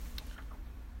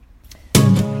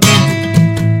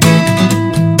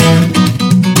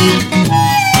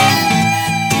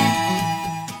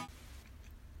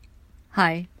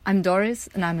Hi, I'm Doris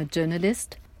and I'm a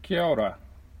journalist. Kia ora,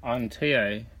 I'm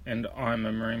TA and I'm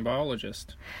a marine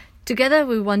biologist. Together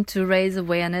we want to raise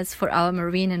awareness for our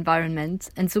marine environment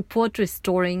and support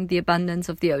restoring the abundance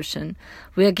of the ocean.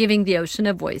 We are giving the ocean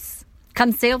a voice.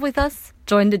 Come sail with us,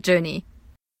 join the journey.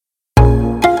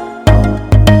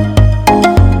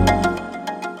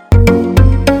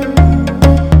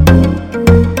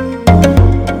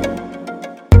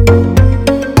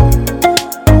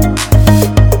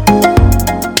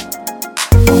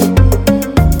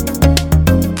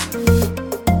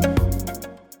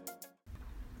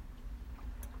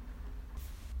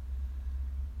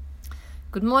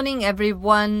 Good morning,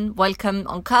 everyone. Welcome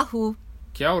on Kahu.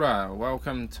 Kia ora,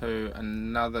 welcome to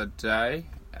another day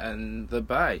in the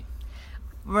bay.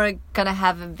 We're going to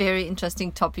have a very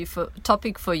interesting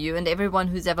topic for you, and everyone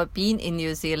who's ever been in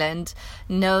New Zealand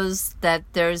knows that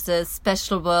there's a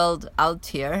special world out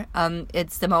here.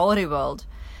 It's the Maori world.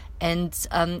 And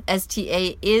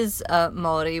STA is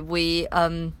Maori. We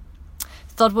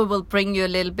thought we will bring you a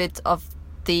little bit of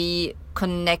the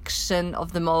connection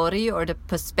of the Maori, or the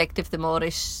perspective the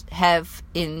Maori have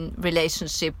in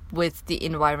relationship with the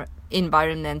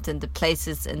environment and the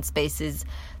places and spaces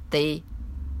they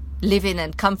live in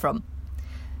and come from.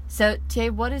 So,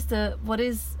 Tia,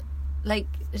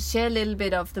 share a little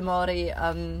bit of the Maori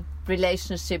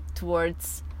relationship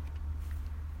towards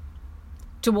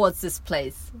this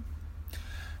place.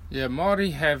 Yeah,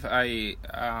 Māori have a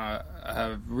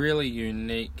really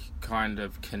unique kind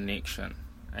of connection,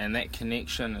 and that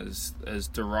connection is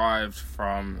derived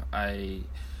from an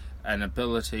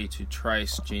ability to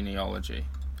trace genealogy.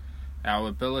 Our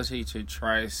ability to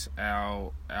trace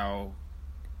our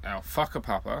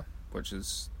whakapapa, which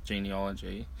is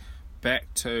genealogy,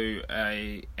 back to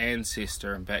an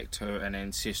ancestor and back to an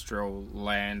ancestral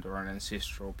land or an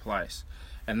ancestral place.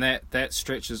 And that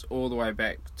stretches all the way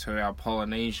back to our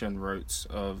Polynesian roots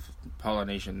of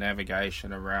Polynesian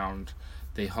navigation around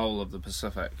the whole of the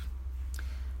Pacific.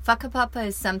 Whakapapa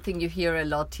is something you hear a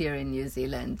lot here in New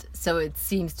Zealand. So it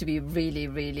seems to be really,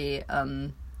 really a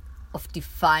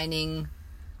defining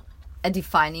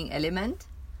element.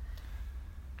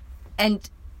 And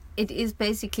it is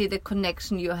basically the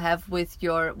connection you have with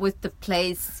the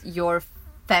place your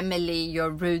family, your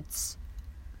roots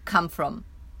come from.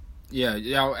 Yeah,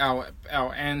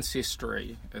 our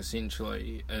ancestry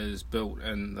essentially is built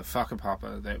in the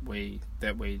whakapapa that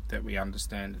we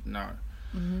understand and know,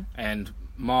 and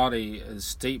Māori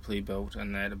is deeply built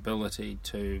in that ability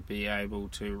to be able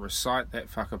to recite that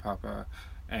whakapapa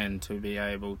and to be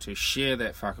able to share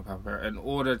that whakapapa in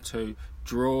order to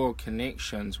draw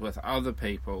connections with other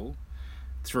people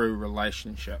through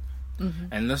relationship,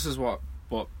 and this is what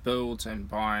builds and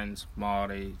binds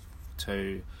Māori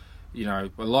to. You know,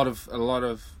 a lot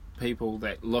of people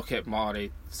that look at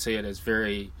Māori see it as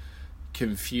very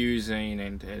confusing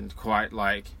and quite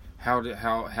like how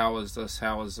is this?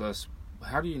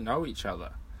 How do you know each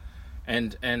other?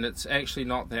 And it's actually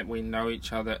not that we know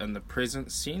each other in the present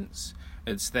sense.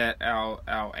 It's that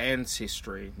our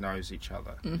ancestry knows each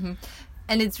other.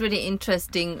 And it's really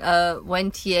interesting when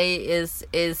TA is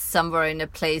somewhere in a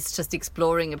place, just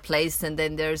exploring a place, and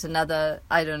then there's another,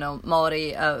 I don't know,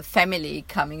 Maori family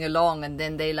coming along, and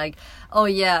then they like, oh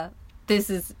yeah, this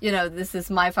is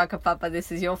my whakapapa,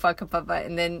 this is your whakapapa,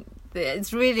 and then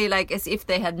it's really like as if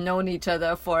they had known each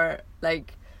other for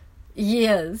like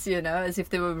years, as if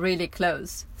they were really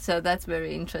close. So that's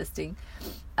very interesting.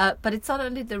 But it's not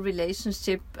only the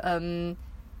relationship,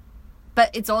 but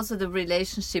it's also the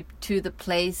relationship to the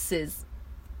places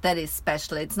that is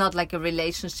special. It's not like a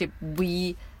relationship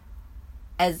we,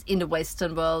 as in the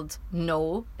Western world,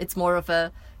 know. It's more of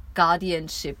a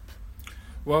guardianship.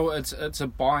 Well, it's a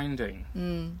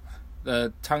binding.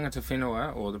 The tangata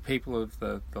whenua, or the people of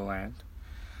the land.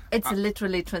 It's a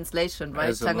literally translation,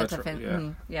 right? Tangata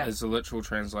whenua. Yeah. It's a literal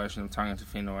translation of tangata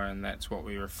whenua, and that's what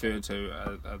we refer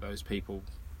to are those people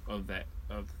of that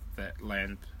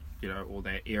land. Or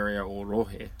that area, or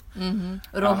rohe.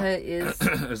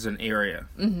 Rohe is an area.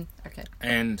 Okay.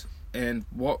 And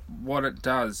what it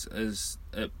does is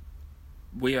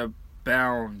we are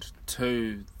bound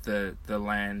to the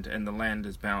land, and the land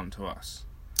is bound to us.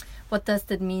 What does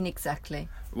that mean exactly?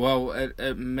 Well,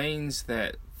 it means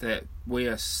that we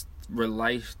are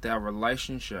our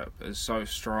relationship is so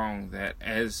strong that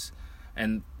as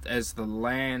the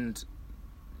land,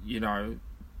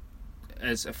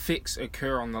 as effects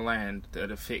occur on the land, that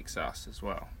affects us as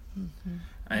well,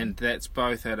 and that's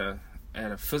both at a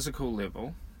physical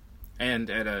level and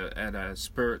at a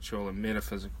spiritual and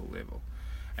metaphysical level.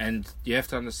 And you have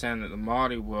to understand that the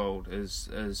Māori world is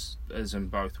in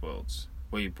both worlds.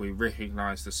 We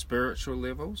recognise the spiritual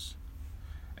levels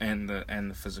and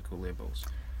the physical levels.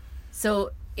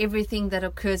 So everything that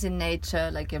occurs in nature,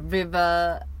 like a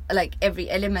river, like every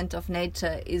element of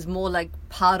nature, is more like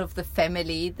part of the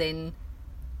family than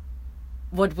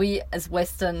what we as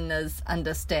Westerners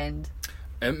understand.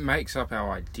 It makes up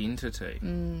our identity,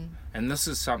 and this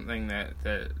is something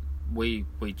that we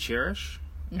cherish,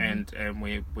 and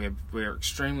we're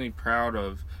extremely proud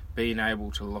of being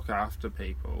able to look after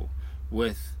people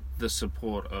with the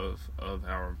support of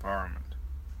our environment.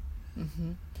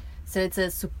 So it's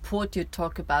a support you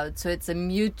talk about. So it's a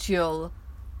mutual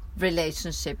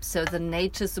relationship. So the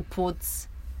nature supports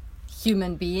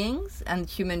human beings, and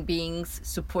human beings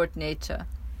support nature.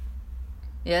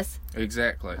 Yes?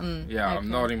 Exactly. Yeah, okay. I'm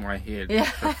nodding my head Yeah.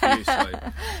 profusely.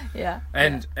 Yeah.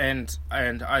 And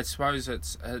I suppose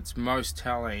it's most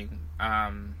telling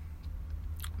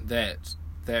that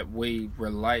we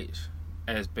relate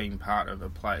as being part of a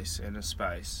place and a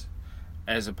space,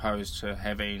 as opposed to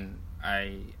having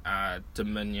a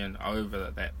dominion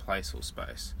over that place or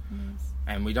space. Yes.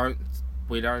 And we don't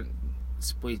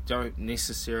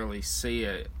necessarily see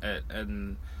it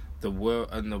in the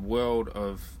world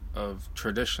of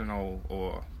traditional,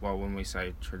 or, well, when we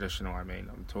say traditional, I mean,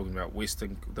 I'm talking about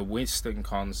the Western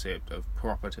concept of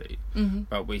property,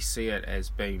 but we see it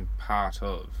as being part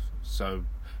of. So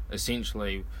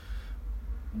essentially,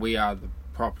 we are the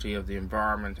property of the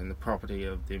environment, and the property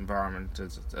of the environment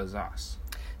is us.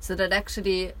 So that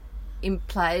actually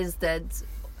implies that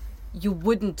you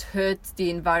wouldn't hurt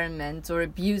the environment or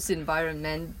abuse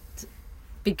environment,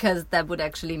 because that would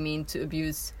actually mean to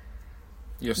abuse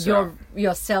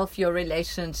yourself, your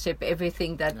relationship,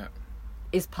 everything that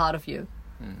is part of you.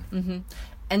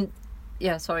 And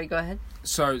yeah, sorry, go ahead.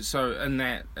 So in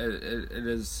that,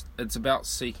 it's about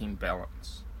seeking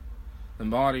balance. The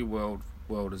Māori world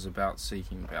is about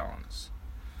seeking balance,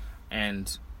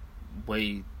 and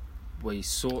we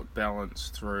sought balance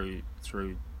through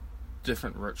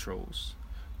different rituals,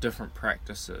 different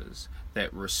practices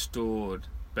that restored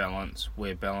balance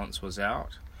where balance was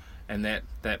out, and that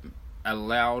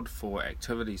allowed for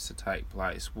activities to take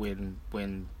place when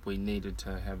we needed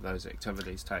to have those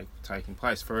activities taking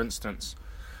place. For instance,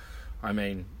 I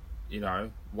mean,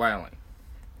 whaling.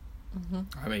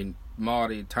 I mean,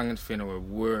 Māori tangata whenua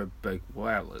were big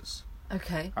whalers.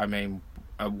 Okay. I mean,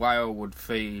 a whale would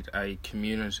feed a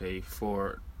community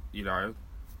for,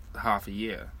 half a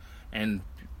year. And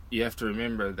you have to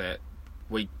remember that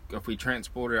if we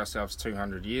transported ourselves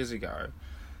 200 years ago,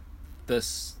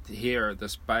 this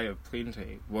Bay of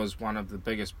Plenty was one of the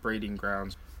biggest breeding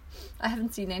grounds. I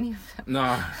haven't seen any of them.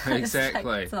 No,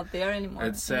 exactly. It's not there anymore.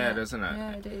 It's sad, isn't it?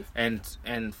 Yeah, it is.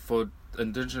 And for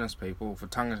Indigenous people, for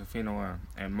tangata whenua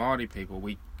and Māori people,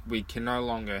 we can no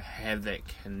longer have that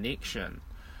connection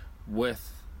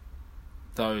with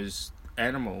those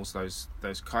animals, those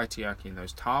kaitiaki and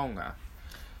those taonga.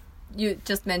 You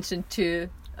just mentioned two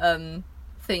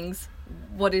things.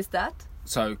 What is that?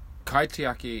 So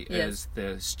kaitiaki is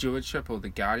the stewardship or the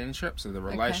guardianship, so the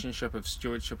relationship of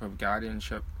stewardship, of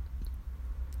guardianship,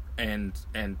 and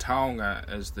taonga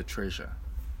is the treasure.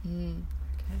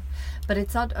 Okay. But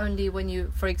it's not only when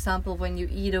you, for example, when you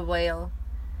eat a whale,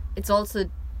 it's also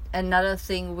another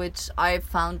thing which I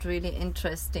found really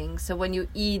interesting. So when you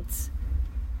eat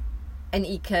an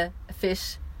ike, a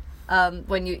fish,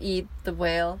 when you eat the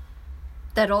whale,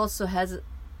 that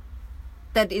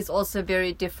is also a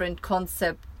very different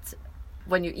concept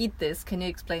when you eat this. Can you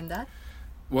explain that?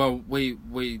 Well, we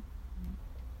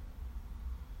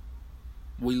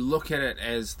look at it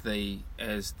as the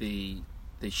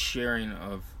sharing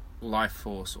of life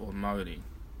force or mauri,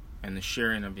 and the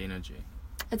sharing of energy.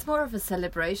 It's more of a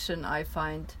celebration, I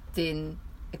find, than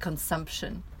a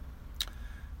consumption.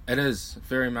 It is,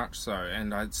 very much so,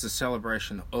 and it's a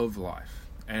celebration of life.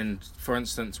 And for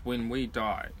instance, when we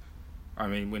die, I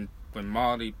mean, when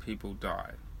Māori people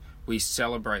die, we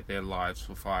celebrate their lives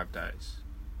for 5 days.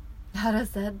 How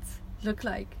does that look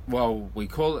like? Well,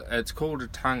 it's called a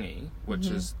tangi, which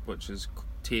is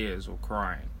tears or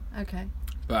crying. Okay.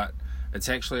 But it's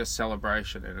actually a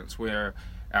celebration, and it's where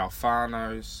our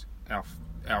whānaus,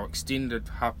 our extended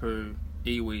hapu,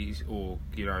 iwis, or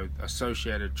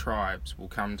associated tribes will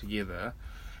come together,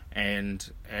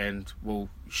 and will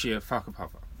share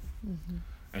whakapapa,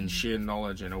 and share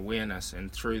knowledge and awareness,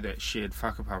 and through that shared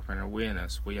whakapapa and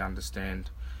awareness, we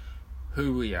understand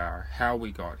who we are, how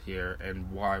we got here,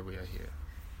 and why we are here.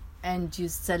 And you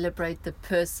celebrate the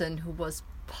person who was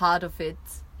part of it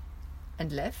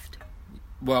and left?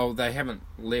 Well, they haven't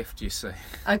left, you see.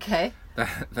 Okay.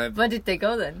 Where did they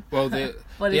go then? Well,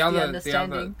 what is the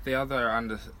understanding? The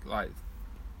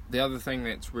other thing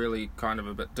that's really kind of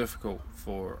a bit difficult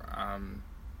for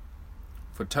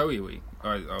for tauiwi.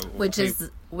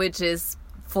 Which is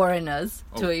foreigners,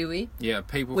 tuiwi. Yeah,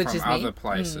 people from other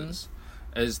places.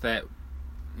 Is that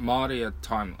Māori are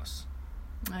timeless.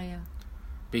 Oh yeah.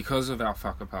 Because of our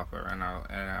whakapapa and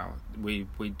our we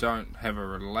don't have a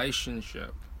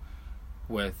relationship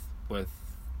with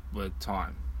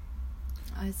time.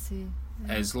 I see.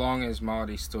 Yeah. As long as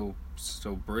Māori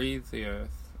still breathe the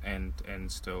earth and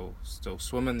still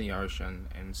swim in the ocean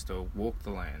and still walk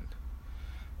the land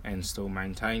and still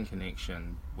maintain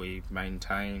connection, we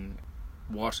maintain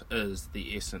what is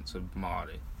the essence of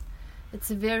Māori.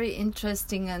 It's a very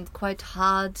interesting and quite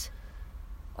hard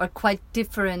or quite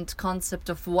different concept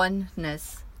of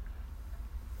oneness.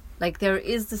 Like there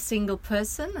is the single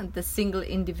person and the single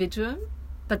individual,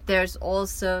 but there's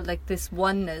also like this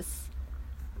oneness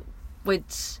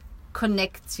which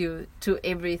connects you to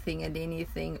everything and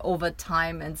anything over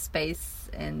time and space,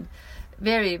 and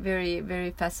very, very,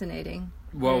 very fascinating.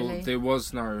 Well, really. There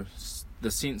was no...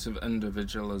 The sense of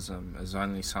individualism is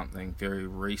only something very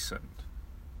recent.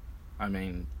 I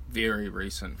mean, very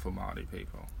recent for Māori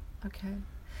people. Okay.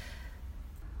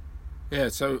 Yeah,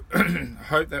 so I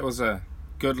hope that was a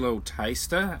good little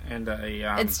taster and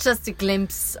a... It's just a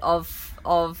glimpse of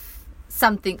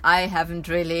something I haven't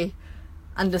really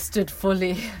understood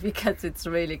fully because it's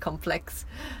really complex.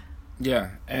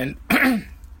 Yeah, and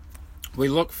we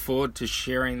look forward to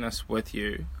sharing this with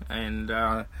you and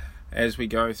as we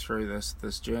go through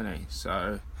this journey.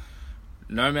 So,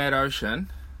 Nomad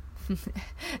Ocean.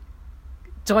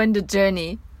 Join the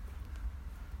journey.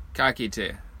 Ka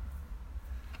kite.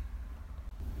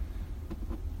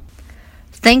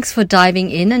 Thanks for diving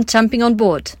in and jumping on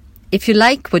board. If you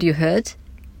like what you heard,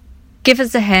 give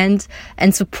us a hand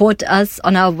and support us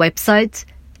on our website,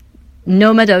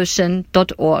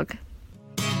 nomadocean.org.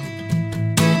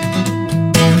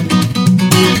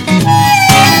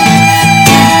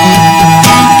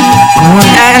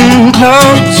 And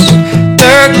close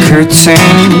the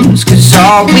curtains, 'cause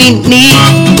all we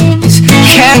need is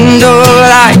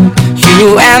candlelight,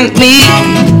 you and me,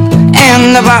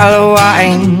 and a bottle of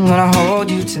wine.